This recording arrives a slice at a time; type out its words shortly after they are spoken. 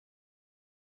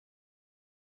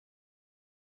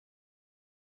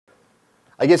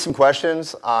I get some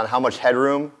questions on how much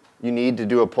headroom you need to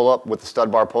do a pull-up with the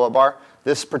stud bar pull-up bar.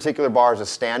 This particular bar is a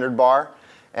standard bar,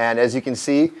 and as you can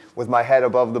see, with my head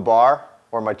above the bar,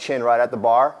 or my chin right at the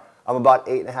bar, I'm about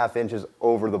 8.5 inches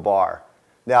over the bar.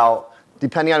 Now,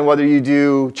 depending on whether you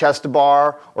do chest to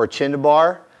bar or chin to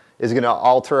bar, is going to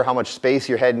alter how much space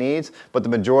your head needs, but the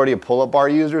majority of pull-up bar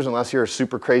users, unless you're a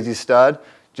super crazy stud,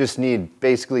 just need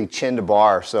basically chin to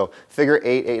bar. So figure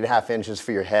 8.5 inches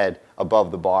for your head above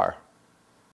the bar.